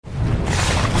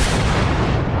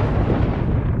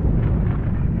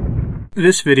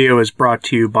This video is brought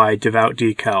to you by Devout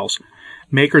Decals,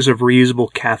 makers of reusable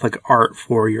Catholic art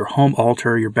for your home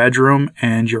altar, your bedroom,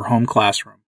 and your home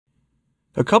classroom.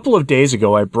 A couple of days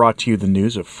ago, I brought to you the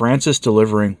news of Francis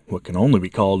delivering what can only be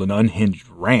called an unhinged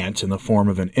rant in the form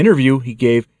of an interview he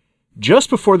gave just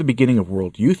before the beginning of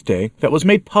World Youth Day that was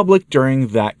made public during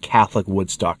that Catholic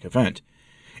Woodstock event.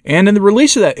 And in the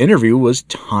release of that interview was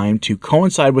timed to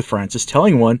coincide with Francis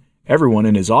telling everyone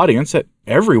in his audience that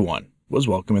everyone was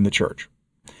welcome in the church.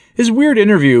 His weird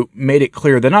interview made it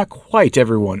clear that not quite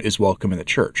everyone is welcome in the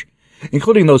church,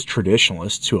 including those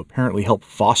traditionalists who apparently help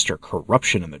foster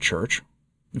corruption in the church.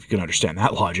 If you can understand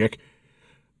that logic,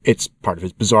 it's part of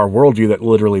his bizarre worldview that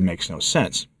literally makes no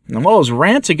sense. And while his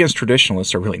rants against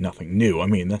traditionalists are really nothing new, I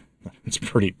mean, it's a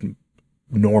pretty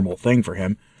normal thing for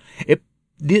him.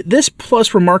 This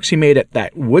plus remarks he made at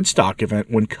that Woodstock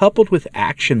event, when coupled with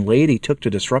action Lady took to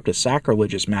disrupt a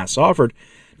sacrilegious mass offered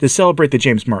to celebrate the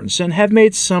James Martin sin, have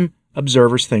made some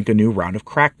observers think a new round of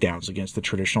crackdowns against the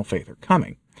traditional faith are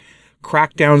coming.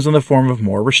 Crackdowns in the form of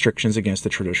more restrictions against the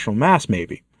traditional mass,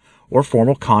 maybe, or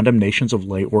formal condemnations of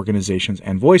lay organizations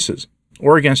and voices,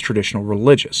 or against traditional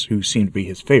religious, who seem to be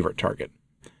his favorite target.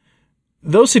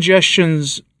 Those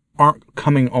suggestions aren't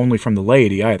coming only from the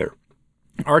laity either.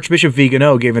 Archbishop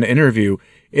Vigano gave an interview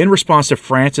in response to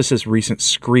Francis's recent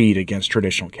screed against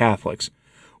traditional Catholics.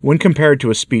 When compared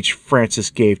to a speech Francis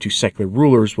gave to secular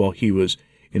rulers while he was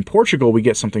in Portugal, we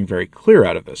get something very clear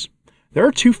out of this. There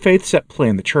are two faiths at play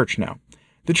in the church now.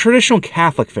 The traditional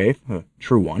Catholic faith, the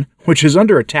true one, which is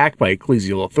under attack by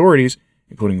ecclesial authorities,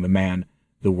 including the man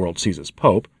the world sees as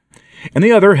Pope, and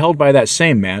the other held by that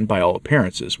same man, by all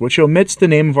appearances, which omits the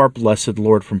name of our blessed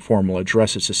Lord from formal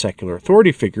addresses to secular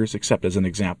authority figures, except as an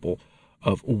example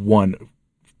of one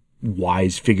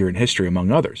wise figure in history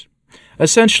among others,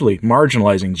 essentially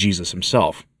marginalizing Jesus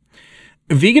himself.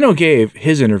 Vigano gave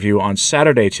his interview on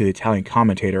Saturday to the Italian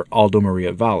commentator Aldo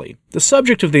Maria Valli. The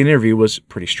subject of the interview was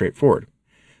pretty straightforward.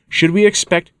 Should we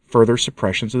expect further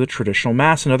suppressions of the traditional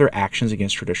Mass and other actions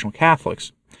against traditional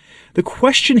Catholics? The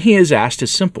question he is asked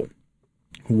is simple.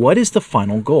 What is the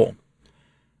final goal?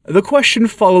 The question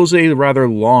follows a rather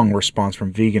long response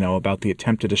from Vigano about the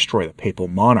attempt to destroy the papal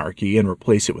monarchy and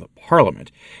replace it with a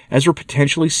parliament, as we're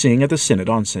potentially seeing at the Synod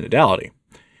on synodality.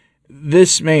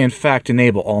 This may in fact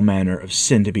enable all manner of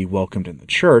sin to be welcomed in the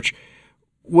church,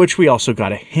 which we also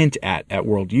got a hint at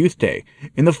World Youth Day,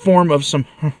 in the form of some,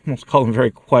 let's call them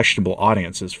very questionable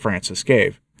audiences Francis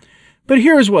gave. But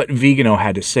here's what Vigano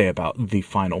had to say about the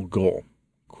final goal.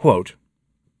 Quote,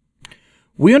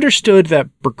 "We understood that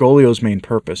Bergoglio's main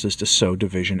purpose is to sow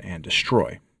division and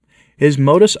destroy. His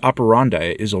modus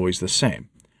operandi is always the same.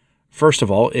 First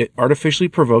of all, it artificially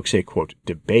provokes a, quote,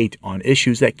 debate on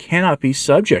issues that cannot be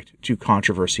subject to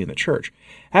controversy in the church,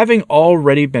 having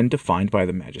already been defined by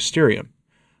the magisterium.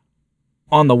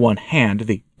 On the one hand,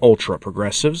 the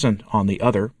ultra-progressives, and on the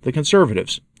other, the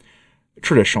conservatives.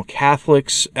 Traditional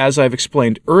Catholics, as I've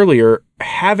explained earlier,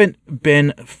 haven't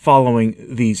been following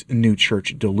these new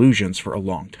church delusions for a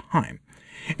long time,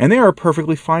 and they are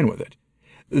perfectly fine with it.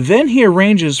 Then he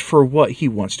arranges for what he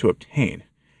wants to obtain,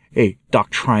 a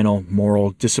doctrinal,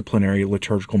 moral, disciplinary,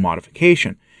 liturgical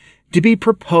modification, to be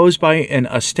proposed by an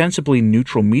ostensibly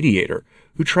neutral mediator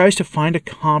who tries to find a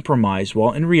compromise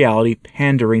while in reality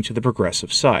pandering to the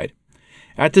progressive side.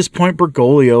 At this point,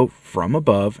 Bergoglio, from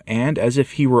above, and as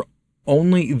if he were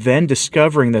only then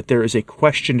discovering that there is a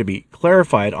question to be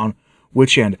clarified on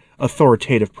which end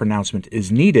authoritative pronouncement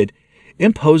is needed,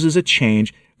 imposes a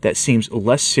change that seems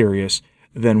less serious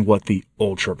than what the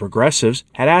ultra-progressives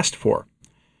had asked for,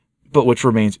 but which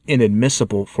remains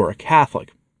inadmissible for a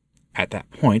Catholic, at that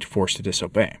point forced to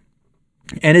disobey.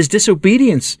 And his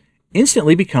disobedience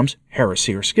instantly becomes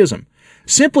heresy or schism,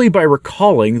 simply by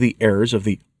recalling the errors of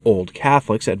the old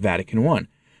Catholics at Vatican I.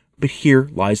 But here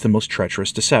lies the most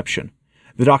treacherous deception.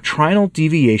 The doctrinal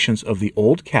deviations of the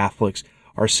old Catholics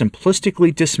are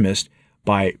simplistically dismissed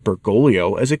by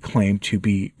Bergoglio as a claim to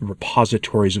be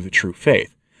repositories of the true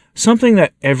faith, something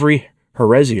that every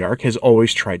heresiarch has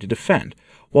always tried to defend,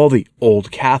 while the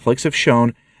old Catholics have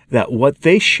shown that what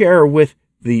they share with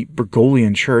the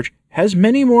Bergoglian Church has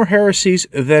many more heresies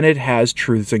than it has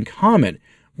truths in common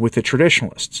with the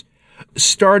traditionalists,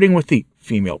 starting with the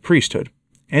female priesthood.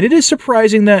 And it is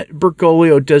surprising that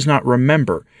Bergoglio does not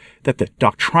remember that the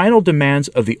doctrinal demands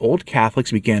of the old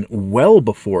Catholics began well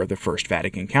before the First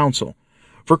Vatican Council,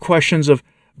 for questions of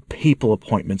papal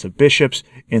appointments of bishops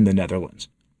in the Netherlands,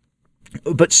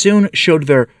 but soon showed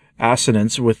their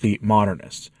assonance with the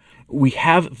modernists. We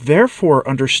have therefore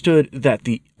understood that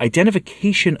the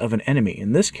identification of an enemy,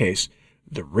 in this case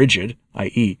the rigid,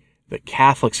 i.e., the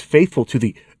Catholics faithful to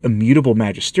the immutable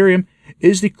magisterium,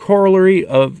 is the corollary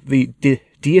of the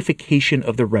deification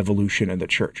of the revolution in the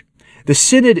Church. The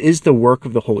synod is the work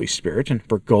of the Holy Spirit, and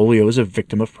Bergoglio is a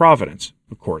victim of providence,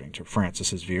 according to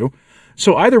Francis's view.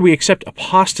 So either we accept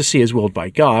apostasy as willed by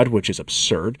God, which is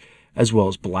absurd, as well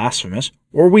as blasphemous,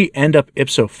 or we end up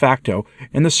ipso facto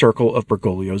in the circle of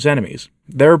Bergoglio's enemies,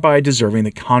 thereby deserving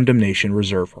the condemnation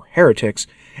reserved for heretics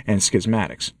and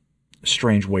schismatics. A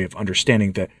strange way of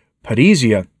understanding the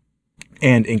parousia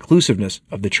and inclusiveness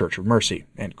of the Church of Mercy."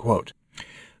 End quote.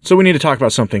 So we need to talk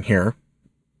about something here,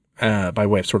 by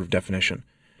way of sort of definition.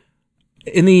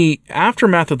 In the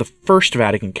aftermath of the First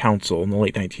Vatican Council in the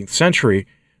late 19th century,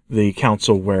 the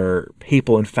council where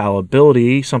papal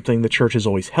infallibility, something the Church has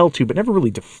always held to but never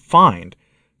really defined,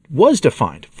 was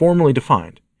defined, formally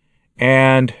defined.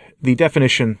 And the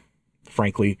definition,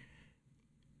 frankly,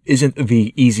 isn't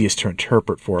the easiest to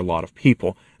interpret for a lot of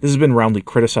people. This has been roundly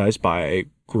criticized by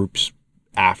groups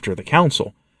after the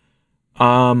council.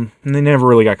 And they never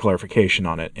really got clarification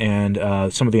on it. And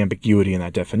some of the ambiguity in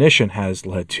that definition has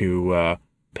led to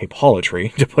papolatry,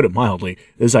 to put it mildly.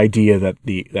 This idea that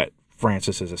that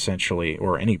Francis is essentially,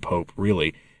 or any pope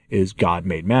really, is God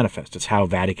made manifest. It's how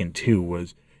Vatican II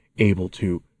was able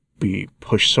to be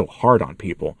pushed so hard on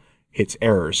people. Its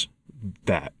errors,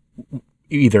 that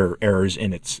either errors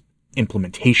in its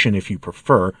implementation, if you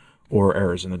prefer, or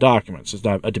errors in the documents. It's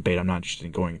not a debate I'm not interested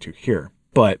in going into here.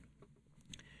 But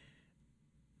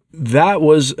that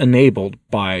was enabled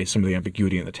by some of the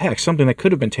ambiguity in the text, something that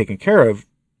could have been taken care of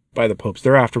by the popes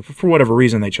thereafter, but for whatever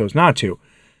reason they chose not to.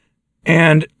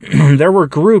 And there were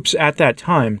groups at that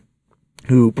time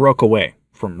who broke away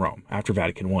from Rome after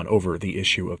Vatican I over the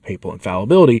issue of papal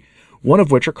infallibility, one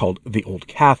of which are called the Old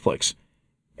Catholics.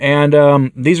 And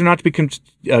these are not to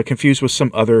be confused with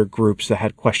some other groups that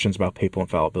had questions about papal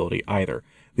infallibility either.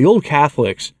 The Old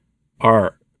Catholics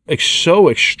are so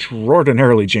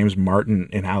extraordinarily James Martin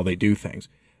in how they do things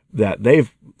that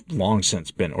they've long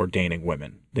since been ordaining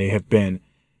women. They have been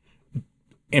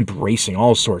embracing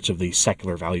all sorts of the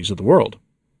secular values of the world.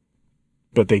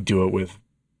 But they do it with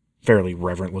fairly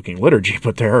reverent-looking liturgy,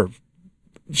 but they're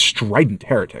strident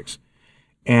heretics.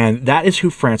 And that is who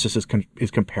Francis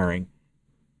is comparing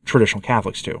traditional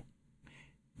Catholics to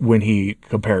when he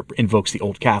invokes the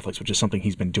Old Catholics, which is something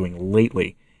he's been doing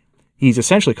lately. He's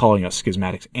essentially calling us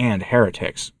schismatics and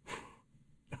heretics,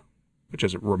 which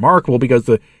is remarkable because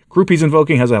the group he's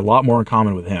invoking has a lot more in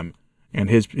common with him and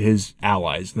his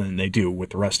allies than they do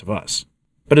with the rest of us.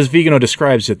 But as Vigano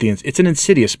describes it, it's an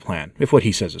insidious plan, if what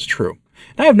he says is true.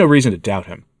 And I have no reason to doubt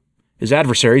him. His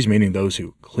adversaries, meaning those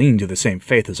who cling to the same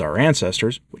faith as our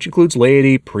ancestors, which includes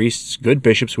laity, priests, good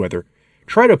bishops who either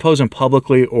try to oppose him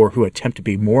publicly or who attempt to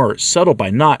be more subtle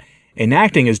by not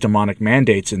enacting his demonic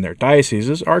mandates in their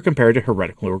dioceses, are compared to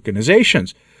heretical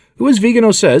organizations, who, as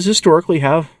Vigano says, historically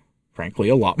have, frankly,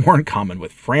 a lot more in common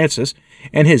with Francis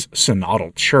and his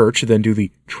synodal church than do the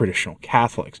traditional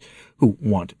Catholics, who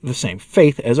want the same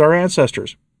faith as our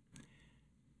ancestors.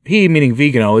 He, meaning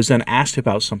Vigano, is then asked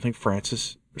about something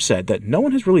Francis said that no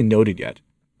one has really noted yet: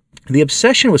 the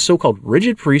obsession with so-called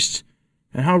rigid priests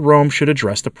and how Rome should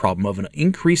address the problem of an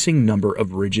increasing number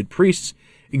of rigid priests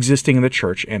existing in the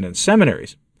church and in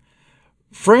seminaries.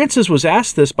 Francis was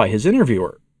asked this by his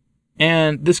interviewer,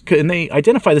 and they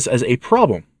identify this as a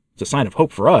problem. It's a sign of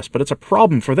hope for us, but it's a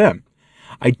problem for them.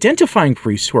 Identifying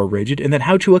priests who are rigid and then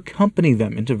how to accompany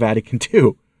them into Vatican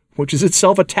II, which is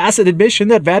itself a tacit admission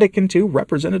that Vatican II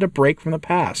represented a break from the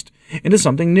past into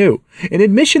something new, an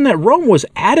admission that Rome was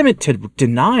adamant to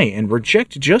deny and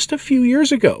reject just a few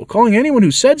years ago, calling anyone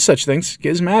who said such things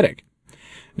schismatic.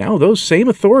 Now those same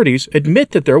authorities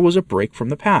admit that there was a break from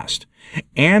the past,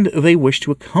 and they wish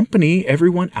to accompany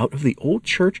everyone out of the old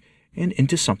church and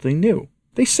into something new.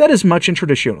 They said as much in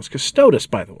Traditionalists Custodes,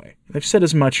 by the way. They've said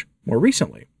as much more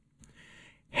recently.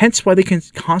 Hence why they can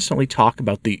constantly talk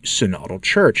about the synodal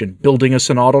church and building a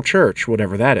synodal church,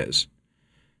 whatever that is.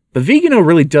 But Vigano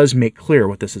really does make clear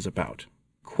what this is about.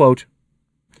 Quote,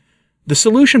 "The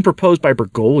solution proposed by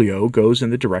Bergoglio goes in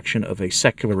the direction of a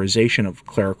secularization of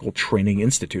clerical training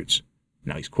institutes."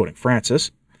 Now he's quoting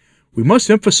Francis. "We must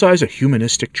emphasize a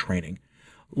humanistic training.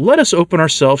 Let us open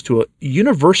ourselves to a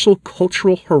universal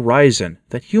cultural horizon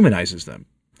that humanizes them.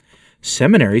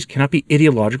 Seminaries cannot be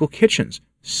ideological kitchens.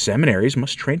 Seminaries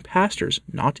must train pastors,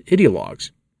 not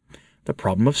ideologues. The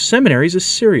problem of seminaries is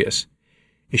serious.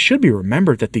 It should be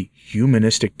remembered that the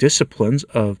humanistic disciplines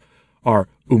are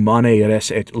humanae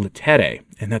res et litterae,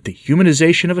 and that the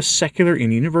humanization of a secular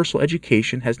and universal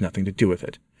education has nothing to do with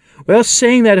it. Without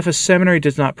saying that if a seminary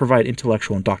does not provide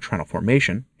intellectual and doctrinal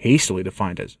formation, hastily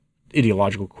defined as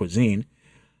ideological cuisine,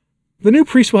 the new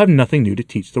priest will have nothing new to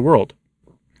teach the world.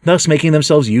 thus making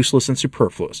themselves useless and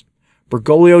superfluous.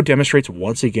 Bergoglio demonstrates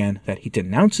once again that he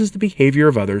denounces the behavior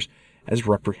of others as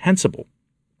reprehensible,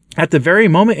 at the very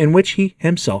moment in which he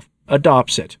himself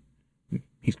adopts it.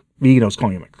 Vigano's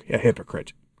calling him a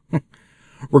hypocrite.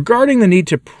 Regarding the need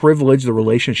to privilege the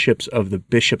relationships of the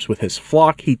bishops with his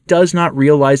flock, he does not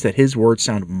realize that his words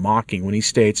sound mocking when he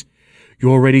states,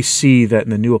 "You already see that in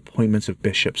the new appointments of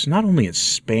bishops, not only in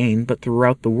Spain, but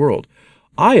throughout the world,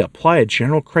 I apply a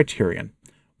general criterion.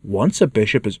 Once a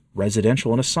bishop is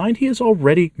residential and assigned, he is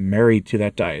already married to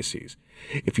that diocese.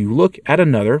 If you look at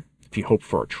another, if you hope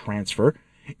for a transfer,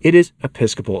 it is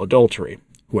episcopal adultery.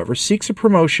 Whoever seeks a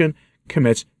promotion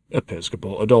commits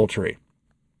episcopal adultery."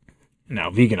 Now,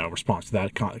 Vigano responds to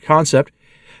that concept.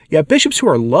 Yet bishops who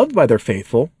are loved by their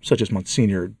faithful, such as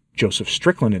Monsignor Joseph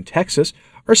Strickland in Texas,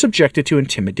 are subjected to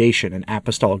intimidation and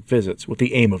apostolic visits with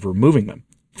the aim of removing them,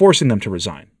 forcing them to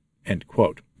resign. End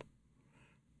quote.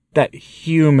 That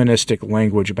humanistic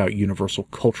language about universal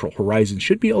cultural horizons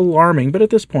should be alarming, but at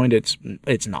this point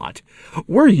it's not.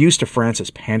 We're used to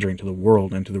Francis pandering to the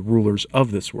world and to the rulers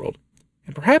of this world,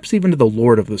 and perhaps even to the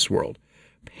Lord of this world,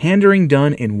 pandering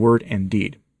done in word and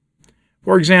deed.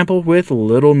 For example, with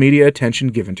little media attention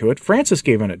given to it, Francis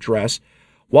gave an address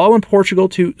while in Portugal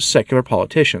to secular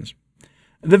politicians.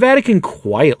 The Vatican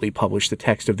quietly published the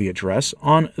text of the address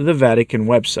on the Vatican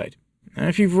website. And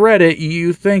if you've read it,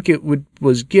 you think it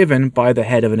was given by the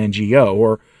head of an NGO,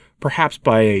 or perhaps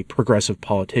by a progressive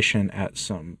politician at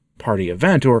some party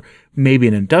event, or maybe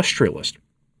an industrialist.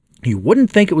 You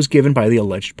wouldn't think it was given by the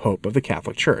alleged Pope of the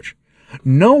Catholic Church.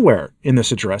 Nowhere in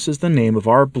this address is the name of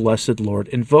our blessed Lord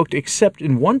invoked, except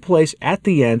in one place at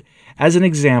the end as an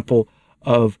example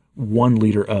of one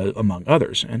leader among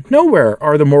others. And nowhere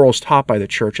are the morals taught by the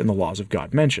Church and the laws of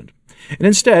God mentioned. And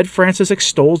instead, Francis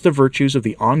extols the virtues of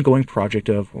the ongoing project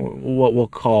of what we'll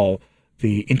call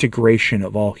the integration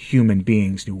of all human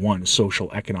beings into one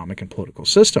social, economic, and political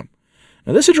system.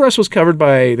 Now, this address was covered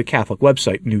by the Catholic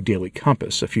website New Daily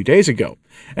Compass a few days ago,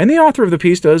 and the author of the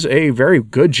piece does a very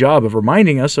good job of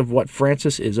reminding us of what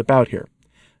Francis is about here.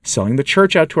 Selling the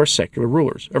church out to our secular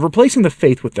rulers, of replacing the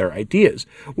faith with their ideas,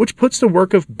 which puts the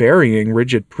work of burying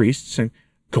rigid priests and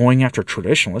going after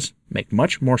traditionalists make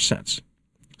much more sense.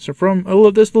 So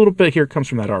this little bit here comes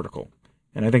from that article,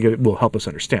 and I think it will help us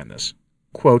understand this.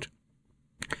 Quote,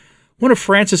 "One of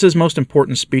Francis's most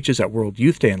important speeches at World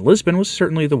Youth Day in Lisbon was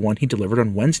certainly the one he delivered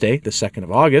on Wednesday, the 2nd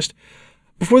of August,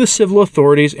 before the civil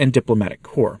authorities and diplomatic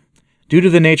corps. Due to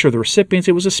the nature of the recipients,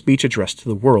 it was a speech addressed to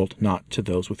the world, not to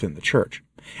those within the Church.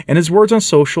 And his words on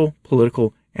social,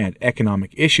 political, and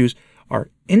economic issues are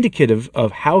indicative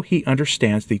of how he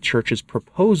understands the Church's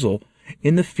proposal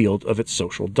in the field of its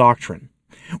social doctrine.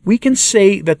 We can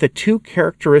say that the two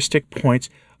characteristic points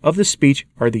of the speech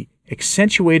are the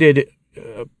accentuated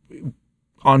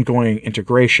ongoing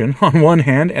integration on one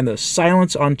hand and the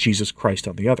silence on Jesus Christ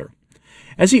on the other.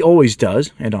 As he always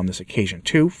does, and on this occasion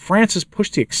too, Francis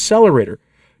pushed the accelerator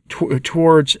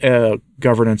towards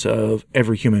governance of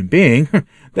every human being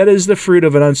that is the fruit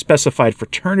of an unspecified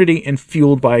fraternity and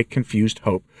fueled by confused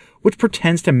hope, which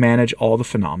pretends to manage all the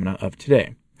phenomena of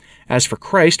today. As for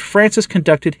Christ, Francis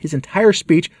conducted his entire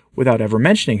speech without ever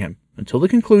mentioning him, until the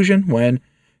conclusion when,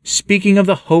 speaking of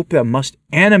the hope that must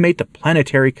animate the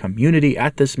planetary community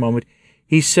at this moment,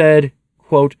 he said,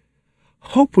 quote,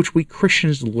 'Hope which we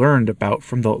Christians learned about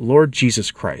from the Lord Jesus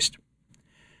Christ.'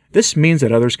 This means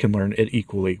that others can learn it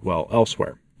equally well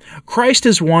elsewhere. Christ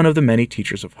is one of the many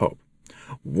teachers of hope.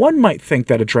 One might think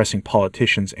that addressing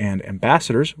politicians and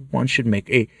ambassadors, one should make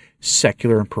a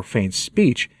secular and profane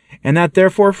speech, and that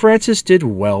therefore Francis did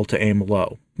well to aim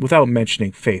low, without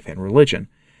mentioning faith and religion,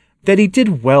 that he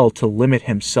did well to limit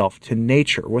himself to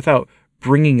nature without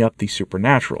bringing up the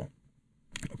supernatural.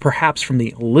 Perhaps from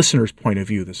the listener's point of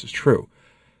view this is true,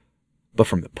 but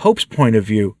from the Pope's point of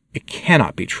view it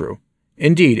cannot be true.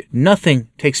 Indeed, nothing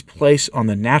takes place on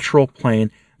the natural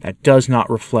plane that does not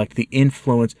reflect the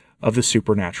influence of the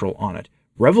supernatural on it.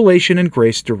 Revelation and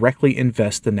grace directly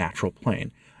invest the natural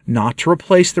plane, not to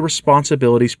replace the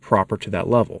responsibilities proper to that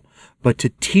level, but to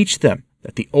teach them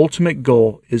that the ultimate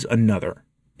goal is another."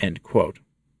 End quote.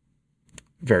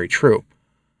 Very true.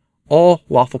 All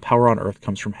lawful power on earth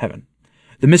comes from heaven.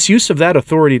 The misuse of that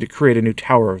authority to create a new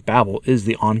Tower of Babel is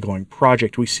the ongoing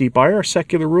project we see by our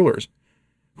secular rulers,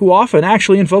 who often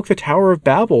actually invoke the Tower of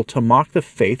Babel to mock the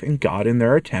faith in God in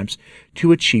their attempts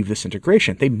to achieve this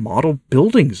integration. They model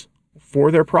buildings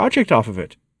for their project off of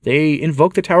it. They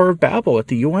invoke the Tower of Babel at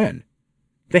the UN.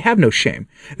 They have no shame.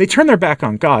 They turn their back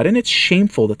on God, and it's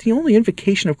shameful that the only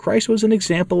invocation of Christ was an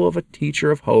example of a teacher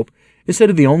of hope instead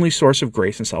of the only source of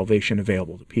grace and salvation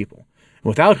available to people,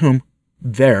 without whom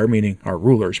Their, meaning our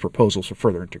rulers' proposals for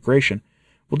further integration,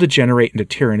 will degenerate into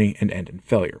tyranny and end in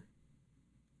failure.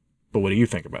 But what do you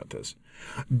think about this?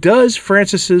 Does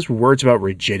Francis's words about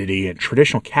rigidity and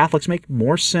traditional Catholics make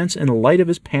more sense in light of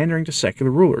his pandering to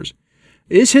secular rulers?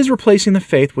 Is his replacing the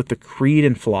faith with the creed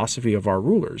and philosophy of our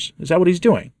rulers? Is that what he's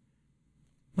doing?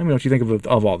 Let me know what you think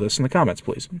of all this in the comments,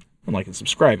 please. And like and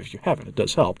subscribe if you haven't. It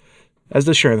does help. As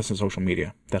does sharing this on social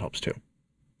media. That helps too.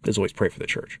 As always, pray for the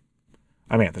church.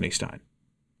 I'm Anthony Stein.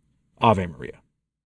 Ave Maria.